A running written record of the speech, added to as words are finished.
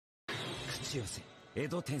What's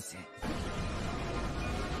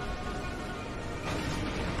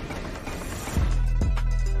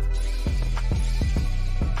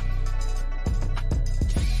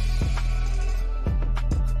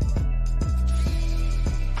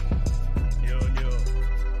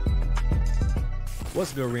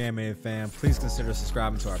good, Reanimated fam? Please consider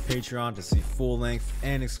subscribing to our Patreon to see full-length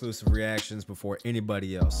and exclusive reactions before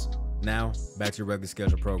anybody else. Now, back to your regularly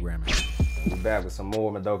scheduled programming. We're back with some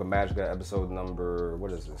more Madoka Magica, episode number,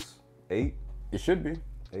 what is this? 8? It should be.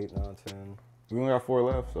 8, 9, 10. We only got 4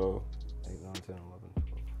 left, so. 8, 9, 10, 11,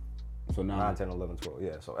 12. So 9. 10, 11, 12.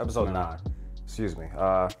 Yeah, so episode 9. Excuse me.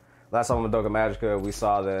 Last time on Madoka Magica, we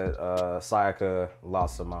saw that Sayaka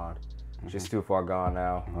lost her mind. She's too far gone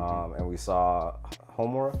now. And we saw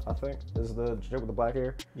Homura, I think, is the chick with the black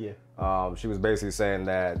hair. Yeah. She was basically saying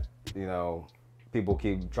that, you know, people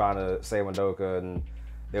keep trying to save Madoka and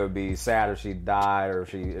they would be sad if she died or if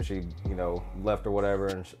she, you know, left or whatever,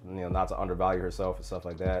 and you know, not to undervalue herself and stuff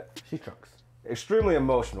like that. She's Trunks. Extremely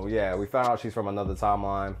emotional, yeah. We found out she's from another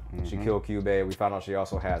timeline. She killed Kyubey. We found out she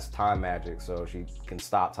also has time magic, so she can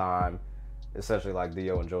stop time, essentially like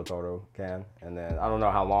Dio and Jotaro can. And then I don't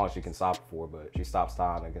know how long she can stop it for, but she stops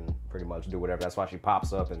time and can pretty much do whatever. That's why she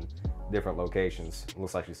pops up in different locations. It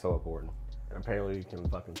looks like she's teleporting. And apparently you can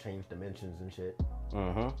fucking change dimensions and shit.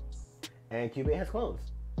 And Kyubey has clones.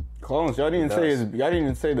 Clones, y'all didn't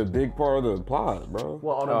even say the big part of the plot, bro.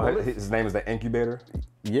 Well, his name is the Incubator.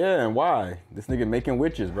 Yeah, and why? This nigga making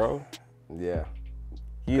witches, bro. Yeah.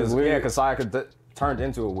 Because Sayaka turned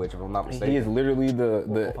into a witch, if I'm not mistaken. He is literally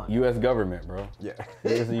the U.S. government, bro. Yeah. He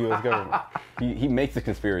is the U.S. government. He makes the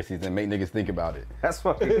conspiracies and make niggas think about it. That's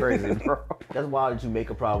fucking crazy, bro. That's why did you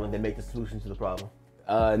make a problem and then make the solution to the problem?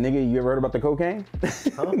 Nigga, you ever heard about the cocaine?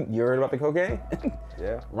 Huh? You heard about the cocaine?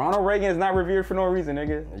 Yeah. Ronald Reagan is not revered for no reason,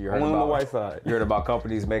 nigga. You heard Only about, on the white side. You heard about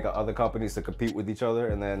companies making other companies to compete with each other,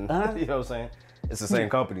 and then, you know what I'm saying? It's the same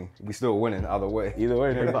company. We still winning either way. Either way,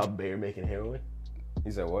 you heard about Bayer making heroin?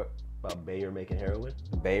 You said what? About Bayer making heroin?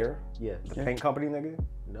 Bayer? Yeah. The paint company, nigga?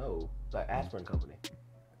 No, the aspirin company.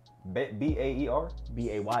 B-A-E-R?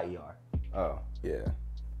 B-A-Y-E-R. Oh. Yeah.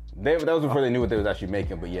 That was before they knew what they was actually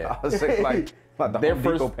making, but yeah. I was saying, like their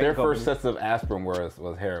first sets of aspirin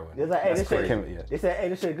was heroin. They said, hey,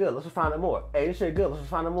 this shit good, let's refine it more. Hey, this shit good, let's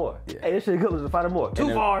refine it more. Yeah. Hey, this shit good, let's refine it more.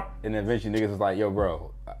 Too far! And then eventually niggas was like, yo,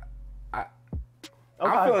 bro,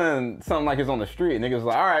 I'm feeling something like it's on the street. Niggas was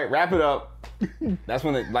like, all right, wrap it up. That's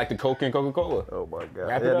when like the Coke and Coca-Cola. Oh my God.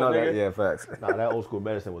 Wrap it up, nigga. Yeah, facts. Nah, that old school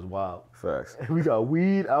medicine was wild. Facts. We got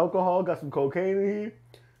weed, alcohol, got some cocaine in here.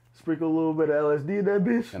 Sprinkle a little bit of LSD in that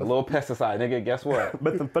bitch. And a little pesticide, nigga. Guess what?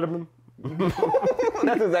 Methamphetamine.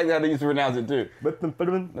 That's exactly how they used to pronounce it too.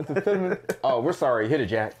 Methamphetamine. Oh, we're sorry. Hit it,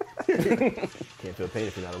 Jack. Can't feel pain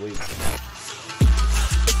if you're not awake.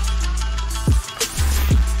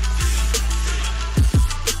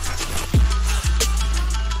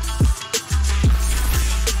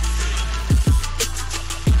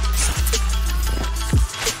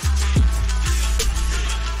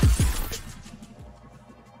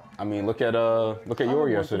 I mean, look at Yor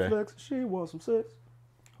yesterday. Flex, she wants some sex.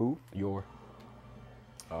 Who? Yor.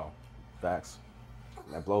 Oh, facts.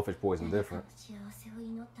 That blowfish poison different.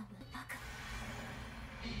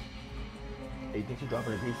 Hey, you think she's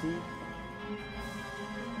dropping a PC?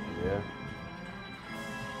 Yeah.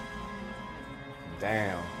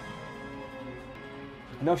 Damn.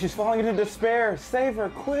 No, she's falling into despair. Save her,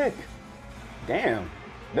 quick. Damn.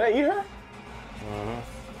 Did I eat her?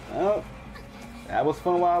 Oh. That was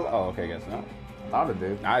fun while. Oh, okay, I guess not. I'd have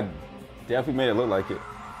did. I definitely made it look like it.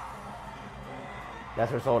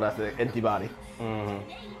 That's her soul, that's the empty body. I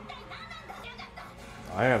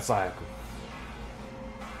am Sayaka.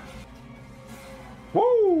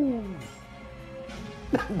 Woo!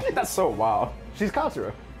 That's so wild. She's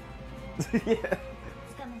Katsura. Yeah.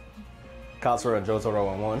 Katsura and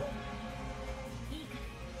Jotaro in one.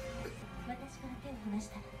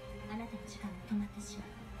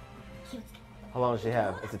 How long does she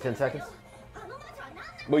have? Is it 10 seconds?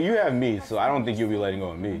 Well, you have me, so I don't think you'll be letting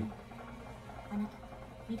go of me.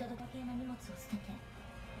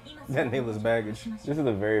 That nameless baggage. This is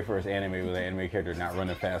the very first anime with an anime character not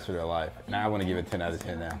running fast for their life. Now I want to give it 10 out of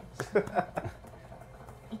 10 now.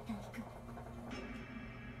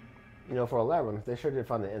 You know, for a labyrinth, they sure did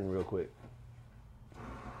find the end real quick.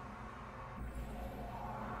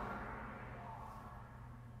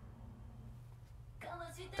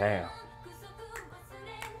 Damn.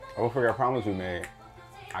 I will forget a promise we made.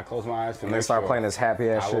 I close my eyes to and they start playing this happy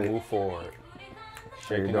ass shit. I will move forward.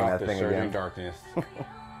 Shaking off the surging darkness.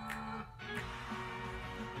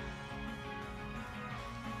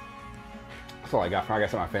 That's all I got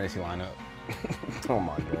from my fantasy lineup. Oh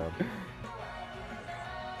my god.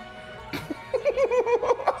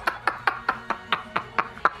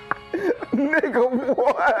 Nigga,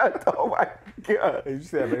 what? Oh my god. You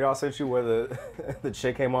see that video I sent you where the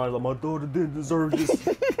chick came on like, my daughter didn't deserve this.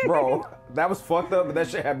 Bro, that was fucked up, but that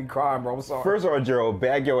shit had me crying, bro. I'm sorry. First of all, Gerald,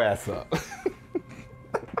 bag your ass up.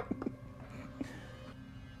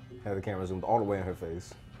 Had the camera zoomed all the way in her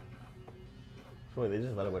face. Wait, they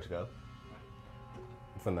just let her go.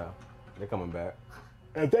 For now. They're coming back.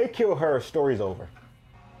 If they kill her, story's over.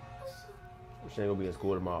 She ain't gonna be in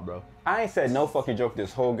school tomorrow, bro. I ain't said no fucking joke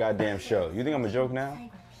this whole goddamn show. You think I'm a joke now?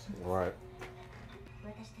 Right.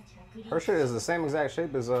 Her shit is the same exact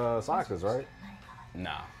shape as Sayaka's, right?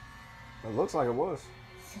 Nah. It looks like it was.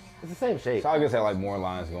 It's the same shape. Sayaka's had like more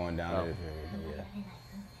lines going down. Oh. Yeah.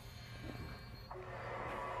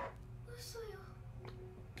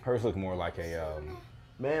 Hers look more like a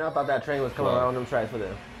Man, I thought that train was coming around them tracks for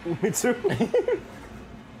them. Me too.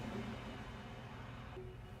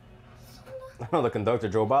 I know the conductor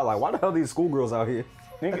drove by like, why the hell are these schoolgirls out here?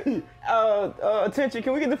 Nigga, attention,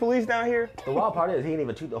 can we get the police down here? The wild part is he didn't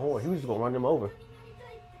even toot the horn. He was just gonna run them over.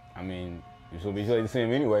 I mean, you're supposed to be late to see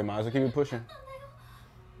him anyway. Might as well keep it pushing.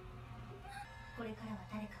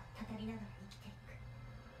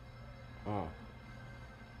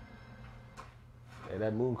 Hey,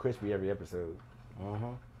 that moon crispy every episode.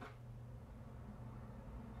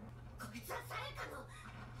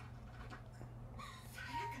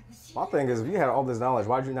 My thing is, if you had all this knowledge,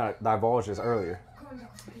 why'd you not divulge this earlier?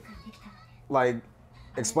 Like,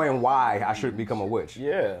 explain why I should become a witch.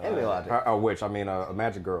 Yeah. A witch, I mean a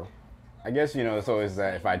magic girl. I guess, you know, it's always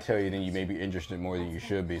that if I tell you, then you may be interested more than you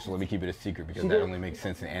should be. So let me keep it a secret because that only makes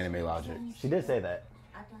sense in anime logic. She did say that.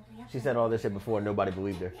 She said all this shit before and nobody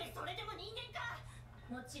believed her.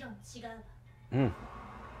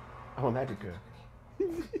 I'm a magic girl.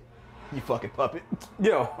 You fucking puppet.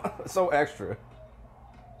 Yo, so extra.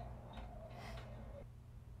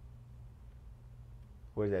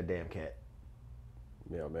 Where's that damn cat?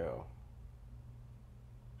 Meow meow.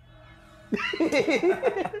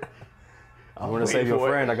 I want to save your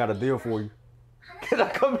friend. I got a deal for you. Can I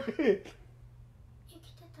come in?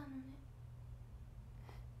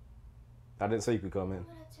 I didn't say you could come in.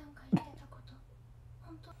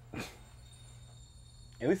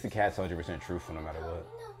 At least the cat's 100% truthful no matter what.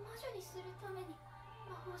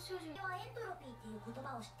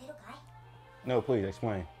 No, please,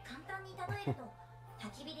 explain.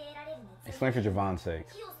 Explain for Javon's sake.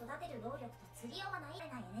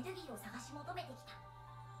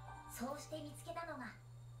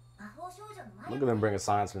 Look at them bringing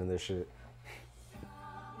science into this shit.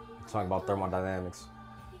 Talking about thermodynamics.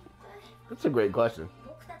 That's a great question.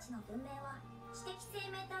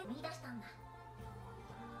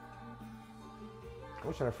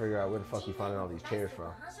 I'm trying to figure out where the fuck you finding all these chairs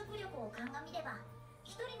from.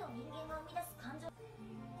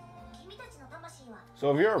 So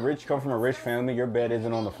if you're come from a rich family, your bed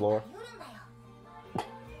isn't on the floor.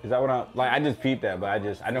 Is that what I just peeped that, but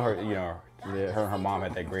I know her, you know, her and her mom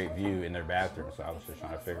had that great view in their bathroom, so I was just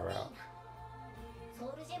trying to figure out.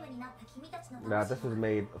 Now, if this was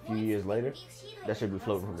made a few years later, that should be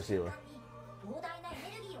floating from the ceiling.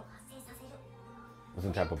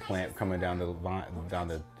 Some type of plant coming down the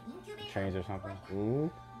chains or something. Mm-hmm.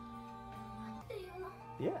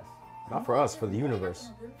 Yes. Not for us, for the universe.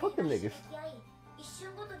 Fuck them niggas.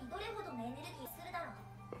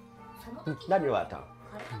 Not in your lifetime.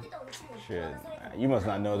 Shit, you must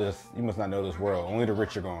not know this. You must not know this world. Only the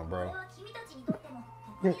rich are going, bro.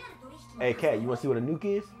 Hey, Kat, you want to see what a nuke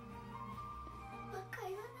is?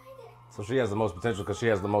 So she has the most potential because she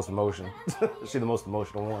has the most emotion. She's the most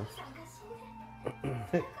emotional one.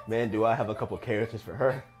 Man, do I have a couple characters for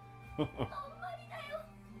her.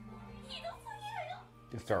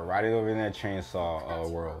 Just start riding over in that chainsaw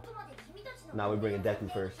world. Now we're bringing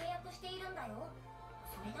Deku first.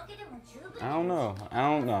 I don't know.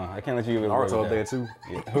 I can't let you give it away. Naruto up there too.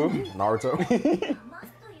 Yeah. Who? Naruto.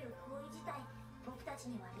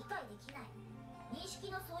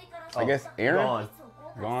 I guess Aaron. Gone.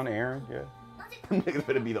 Gone, Aaron. Yeah. Niggas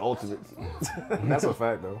better be the ultimates. That's a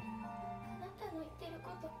fact though.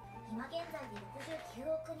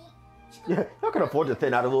 Yeah, y'all can afford to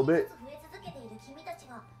thin out a little bit.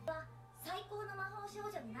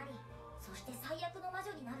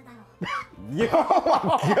 Yo,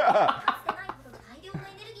 oh my god.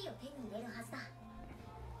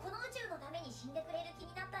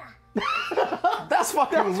 That's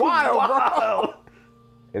fucking wild, bro.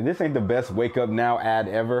 If this ain't the best wake up now ad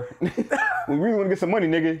ever, we really want to get some money,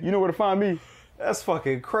 nigga. You know where to find me. That's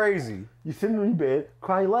fucking crazy. You sitting in your bed,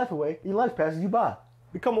 crying your life away, and your life passes you by.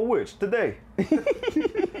 Become a witch today.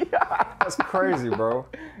 That's crazy, bro.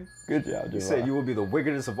 Good job, Javon. You said you will be the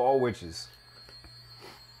wickedest of all witches.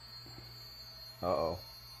 Uh-oh.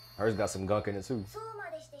 Hers got some gunk in it, too.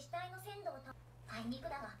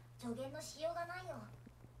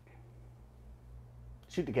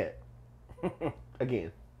 Shoot the cat.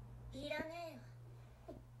 Again.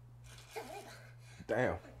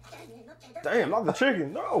 Damn. Damn, not the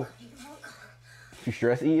chicken. No. You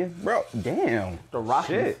stress eating? Bro, damn. The rock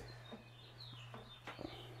Shit.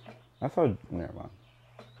 I thought, never mind.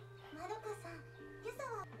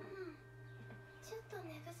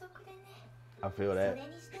 I feel that.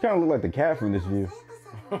 You kind of look like the cat from this view.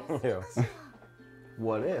 Yeah.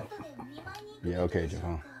 What if? Yeah, okay,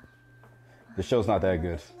 Javon. The show's not that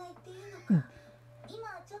good.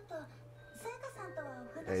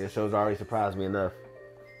 Hey, this show's already surprised me enough.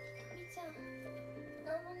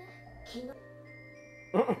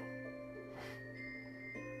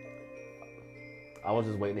 I was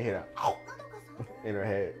just waiting to hear that in her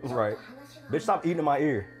head. Right. Bitch, stop eating in my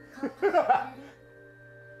ear.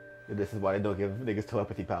 And this is why they don't give niggas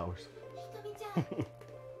telepathy powers.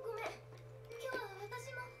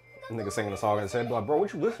 Nigga singing a song in his head, like, bro,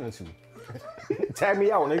 what you listening to? Tag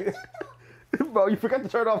me out, nigga. Bro, you forgot to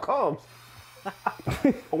turn off comms.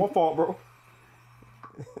 Oh, my fault, bro.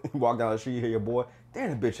 You walk down the street, you hear your boy,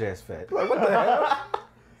 damn, that bitch ass fat. Like, what the hell?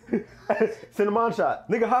 Cinnamon shot.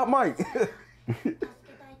 Nigga, hot mic.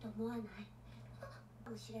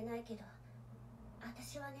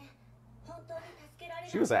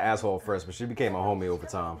 She was an asshole first, but she became a homie over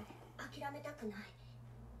time.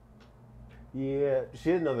 Yeah,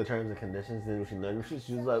 she didn't know the terms and conditions, and she knew she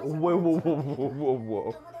was like,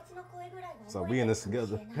 whoa. So we in this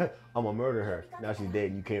together. I'm gonna murder her. Now she's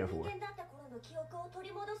dead and you care for her.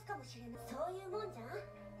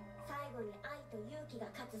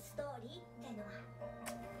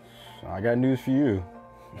 So I got news for you.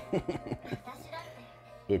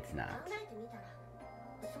 It's not.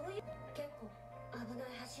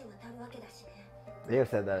 They have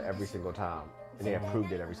said that every single time, and they have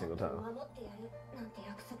proved it every single time.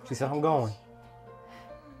 She said, I'm going.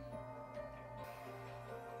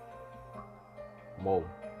 Whoa.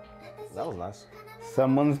 That was nice.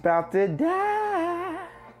 Someone's about to die.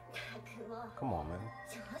 Come on, man.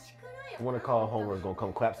 I want to call Homer's gonna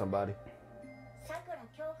come clap somebody.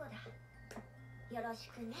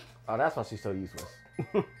 Oh, that's why she's so useless.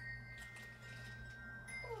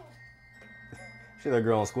 She that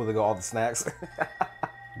girl in school that got all the snacks.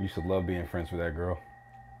 Used to love being friends with that girl.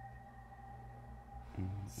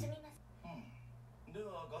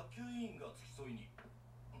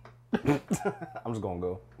 I'm just gonna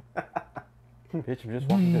go. Bitch, I'm just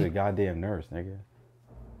walking to the goddamn nurse, nigga.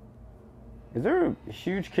 Is there a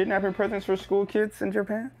huge kidnapping presence for school kids in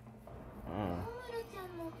Japan?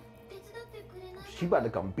 She about to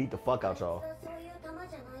come beat the fuck out y'all.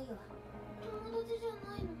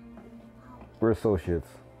 We're associates.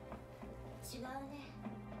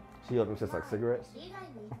 She held them just like cigarettes.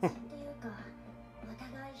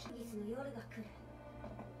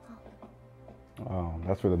 Oh,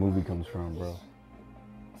 that's where the movie comes from, bro.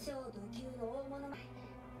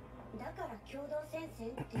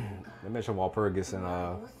 They mentioned Walpurgis and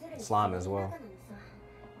Slime as well.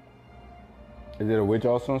 Is it a witch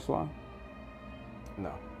also in Slime?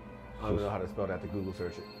 No. I don't know how to spell that to Google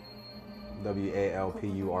search it.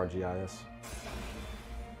 Walpurgis.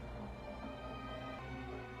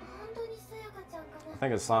 I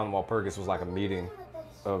think it's Slime and Walpurgis was like a meeting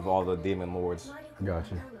of all the demon lords.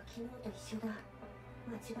 Gotcha.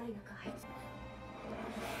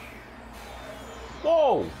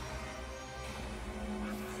 Whoa!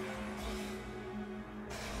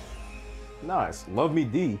 Nice. Love me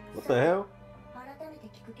D. What the hell?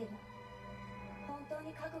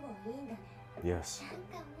 Yes.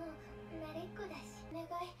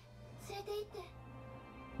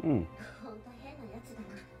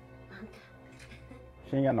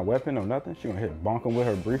 She ain't got no weapon or nothing? She gonna hit bonk him with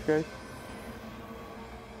her briefcase?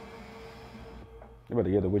 You better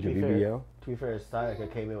get the witch of BBL. To be fair,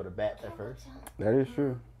 Sayaka came in with a bat at first. That is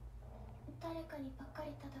true.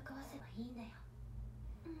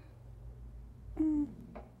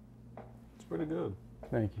 It's pretty good.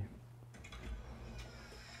 Thank you.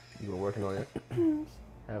 You've been working on it,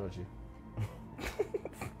 haven't you?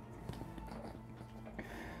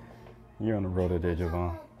 You're on the road today,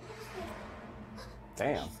 Javon.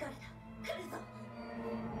 Damn. Did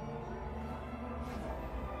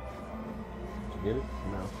you get it?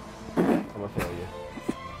 No. I'm a failure.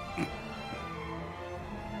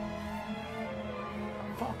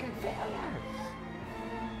 Fucking failure!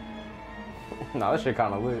 Nah, that shit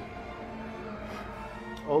kinda lit.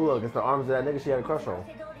 Oh look, it's the arms of that nigga she had a crush on.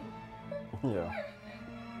 Yeah.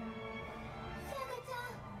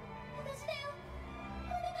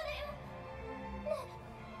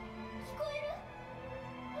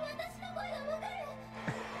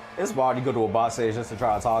 It's wild you go to a boss stage just to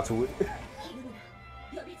try to talk to it.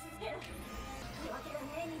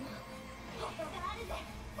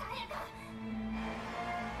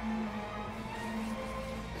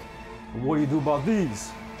 What do you do about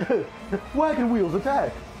these? Wagon wheels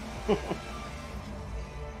attack!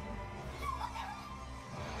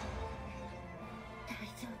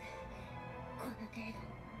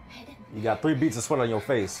 You got 3 beats of sweat on your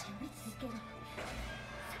face.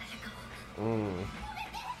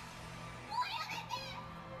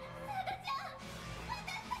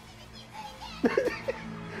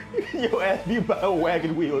 Yo, ask me about a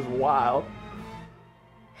wagon wheel is wild.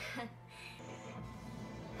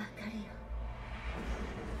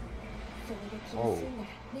 Oh.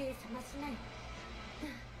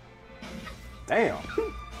 Damn.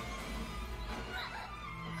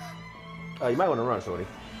 You might want to run, shorty.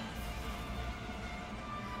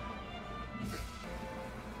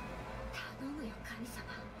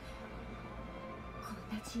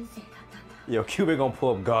 Yo, Cubit gonna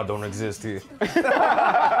pull up God Don't Exist here.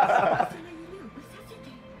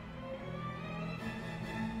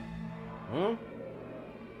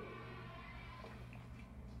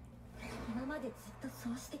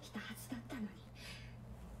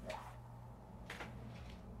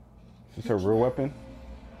 Is this her real weapon?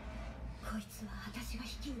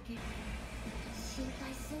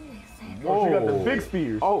 Oh, she got the big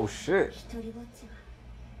spears. Oh shit.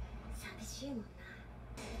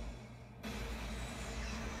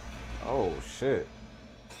 Oh shit.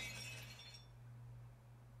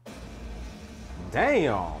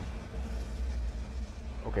 Damn.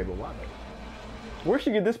 Okay, but why? Where'd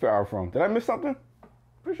she get this power from? Did I miss something?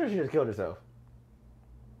 Pretty sure she just killed herself.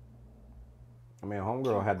 I mean,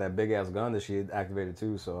 Homegirl had that big ass gun that she had activated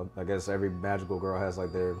too, so I guess every magical girl has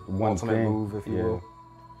like their One ultimate thing. move, if you Yeah. will.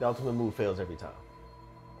 The ultimate move fails every time.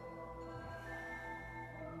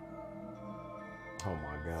 Oh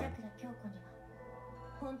my god.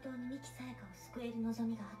 本当にミキサヤカを救える望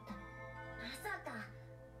みがあったの。まさか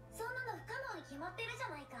そんなの不可能に決まってるじゃ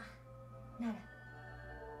ないか。なら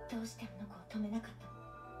どうしてあの子を止めなかった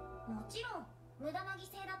の？もちろん無駄な犠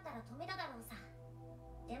牲だったら止めただろうさ。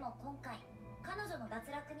でも今回彼女の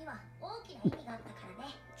脱落には大きな意味があったから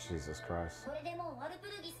ね。Jesus Christ. これでもうワルプ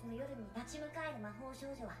ルギスの夜に立ち向かえる魔法少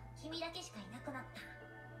女は君だけしかいなくなった。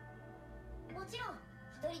もちろん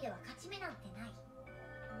一人では勝ち目なんてない。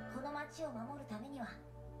この町を守るためには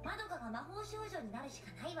マドカが魔法少女になるしか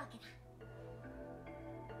ないわけだ。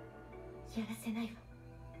やらせないわ。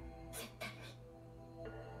絶対に。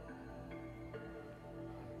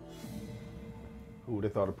 Who would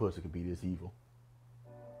have thought a pussy could be this evil?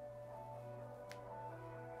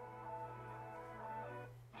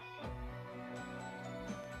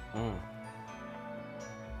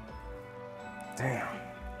 Damn.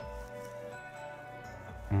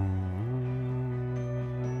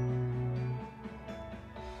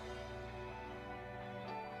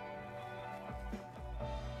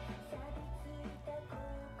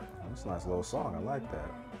 That's a nice little song. I like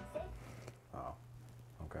that. Oh,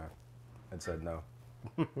 okay. It said no.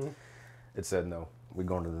 It said no. We're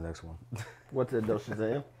going to the next one. What's that, though,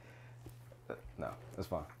 Shazam? No, that's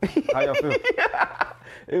fine. How y'all feel?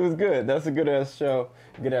 It was good. That's a good ass show.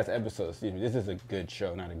 Good ass episode. Excuse me. This is a good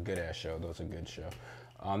show, not a good ass show. That's a good show.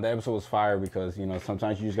 The episode was fire because, you know,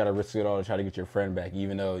 sometimes you just gotta risk it all to try to get your friend back,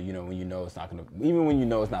 even though, you know, when you know it's not gonna, even when you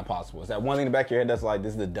know it's not possible. It's that one thing in the back of your head that's like,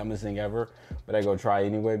 this is the dumbest thing ever, but I go try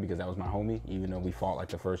anyway because that was my homie, even though we fought like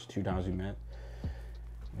the first 2 times we met.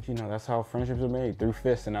 But you know, that's how friendships are made, through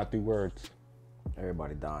fists and not through words.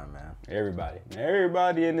 Everybody dying, man.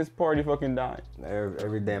 Everybody in this party fucking dying.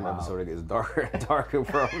 Every damn episode it gets darker and darker,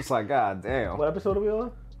 bro. It's like, god damn. What episode are we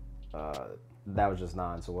on? That was just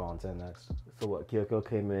 9, so we're on 10 next. So what, Kyoko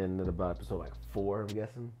came in at about episode like 4, I'm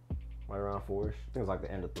guessing? Right around 4-ish? I think it was like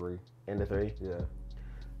the end of 3. End of 3? Yeah.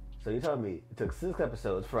 So you telling me it took 6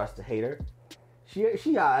 episodes for us to hate her? She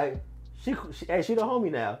alright. She the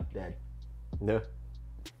homie now, Dad. Yeah.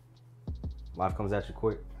 Life comes at you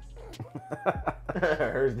quick.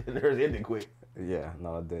 hers ended quick. Yeah,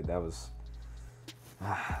 no, it did. That was...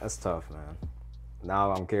 that's tough, man.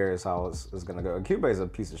 Now I'm curious how it's gonna go. Cube's a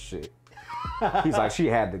piece of shit. He's like, she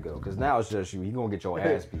had to go, because now it's just you. You gonna get your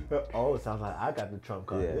ass beat. Oh, it sounds like I got the trump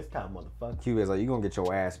card this time, motherfucker. Cube's like, you gonna get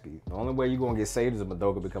your ass beat. The only way you gonna get saved is if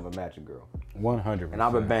Madoka become a matching girl. 100%. And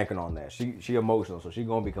I've been banking on that. She emotional, so she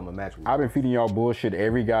gonna become a match girl. I've been feeding y'all bullshit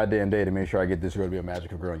every goddamn day to make sure I get this girl to be a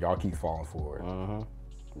magical girl, and y'all keep falling for it.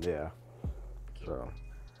 Yeah. So,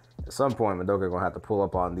 at some point, Madoka gonna have to pull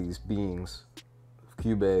up on these beings,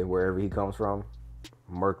 Kyubey, wherever he comes from,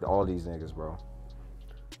 murk all these niggas, bro.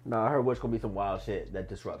 Nah, her wish gonna be some wild shit that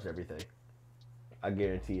disrupts everything. I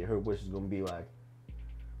guarantee it. Her wish is gonna be like,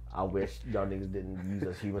 I wish y'all niggas didn't use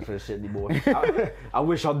us humans for this shit anymore. I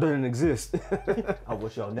wish y'all didn't exist. I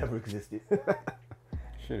wish y'all never existed.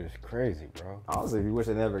 Shit is crazy, bro. Honestly, if you wish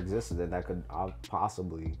it never existed, then that could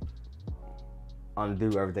possibly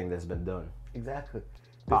undo everything that's been done. Exactly.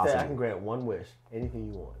 They said I can grant one wish.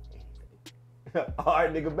 Anything you want. Anything.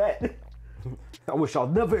 Alright, nigga, bet. I wish y'all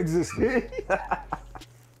never existed.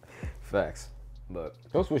 Facts. But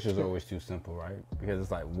those wishes are always too simple, right? Because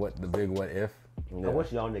it's like, what the big what if? Yeah. I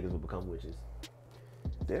wish y'all niggas would become witches.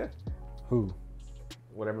 Yeah. Who?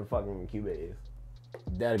 Whatever fucking Kyubey is.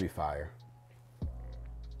 That'd be fire.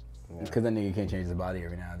 Because that nigga can't change his body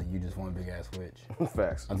every now and then. You just one big ass witch.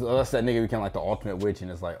 Facts. Unless that nigga became like the ultimate witch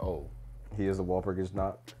and it's like, oh. He is the Walpurgis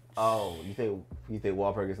Knot. Oh, you think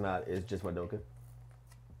Walpurgis Knot is just Madoka?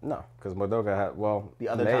 No, because Madoka had, well, the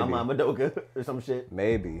other timeline Madoka or some shit.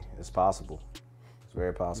 Maybe. It's possible. It's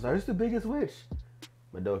very possible. There's the biggest witch.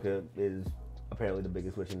 Madoka is apparently the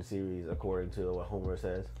biggest witch in the series, according to what Homer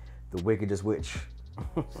says. The wickedest witch.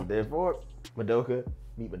 So therefore, Madoka,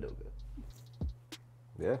 meet Madoka.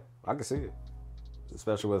 Yeah, I can see it.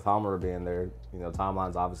 Especially with Homer being there. You know,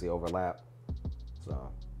 timelines obviously overlap. So,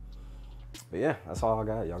 but yeah, that's all I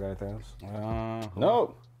got. Y'all got anything else?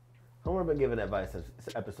 No. Homer been giving advice since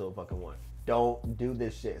episode fucking 1. Don't do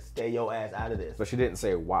this shit. Stay your ass out of this. But she didn't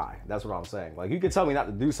say why. That's what I'm saying. Like, you could tell me not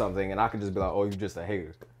to do something and I could just be like, oh, you're just a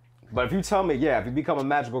hater. But if you tell me, yeah, if you become a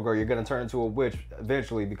magical girl, you're going to turn into a witch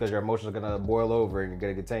eventually because your emotions are going to boil over and you're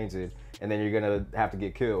going to get tainted and then you're going to have to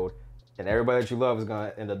get killed and everybody that you love is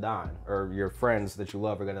going to end up dying, or your friends that you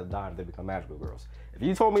love are going to die if they become magical girls. If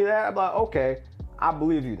you told me that, I'd be like, okay, I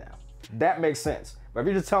believe you now. That makes sense. But if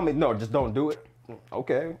you just tell me, no, just don't do it,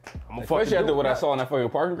 okay. I'm gonna Especially after what I saw in that fucking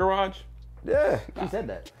parking garage. Yeah. She said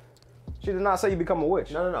that. She did not say you become a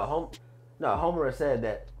witch. No. Homer said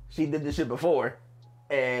that she did this shit before,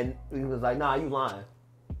 and he was like, "Nah, you lying."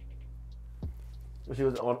 When she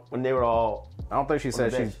was on, when they were all. I don't think she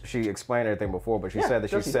said she explained everything before, but she said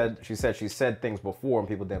that she said things before and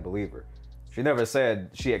people didn't believe her. She never said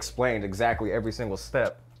she explained exactly every single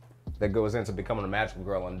step that goes into becoming a magical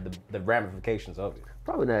girl and the ramifications of it.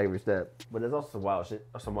 Probably not every step, but there's also some wild shit,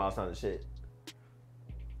 or some wild sounding shit.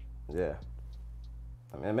 Yeah.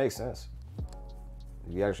 I mean, it makes sense.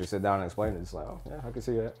 If you actually sit down and explain it, it's like, oh, yeah, I can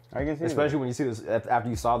see that. I can see Especially when you see this, after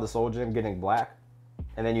you saw the soul gem getting black,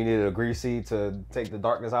 and then you needed a grease seed to take the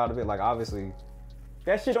darkness out of it. Like, obviously,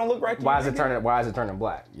 that shit don't look right to why is it turning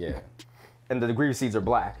black? Yeah. And the grease seeds are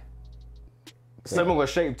black. Similar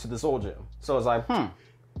shape to the soul gem. So it's like,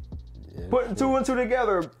 Yeah, putting two and two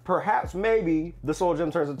together, perhaps maybe the soul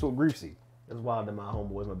gem turns into a grease seed. It's wild that my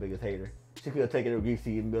homeboy is my biggest hater. She could have taken her grease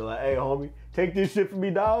seed and be like, "Hey, homie, take this shit from me,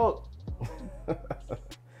 dog."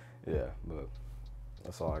 Yeah, but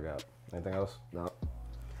that's all I got. Anything else? No.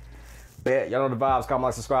 Bet. Y'all know the vibes. Comment,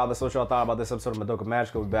 like, subscribe. Let's know what y'all thought about this episode of Madoka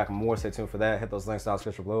Magica. We'll be back with more. Stay tuned for that. Hit those links down in the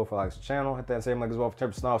description below for likes the channel. Hit that same link as well for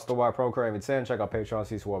 10% off Store-wide Pro Code 10. Check out Patreon,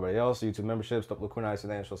 see for everybody else. YouTube memberships, look cool, nice,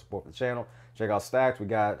 and show support for the channel. Check out Stacked. We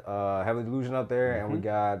got Heavily Delusion up there, and we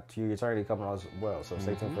got To Your Eternity coming on as well. So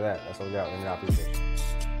stay tuned for that. That's all we got. Let me know. I appreciate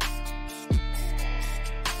you.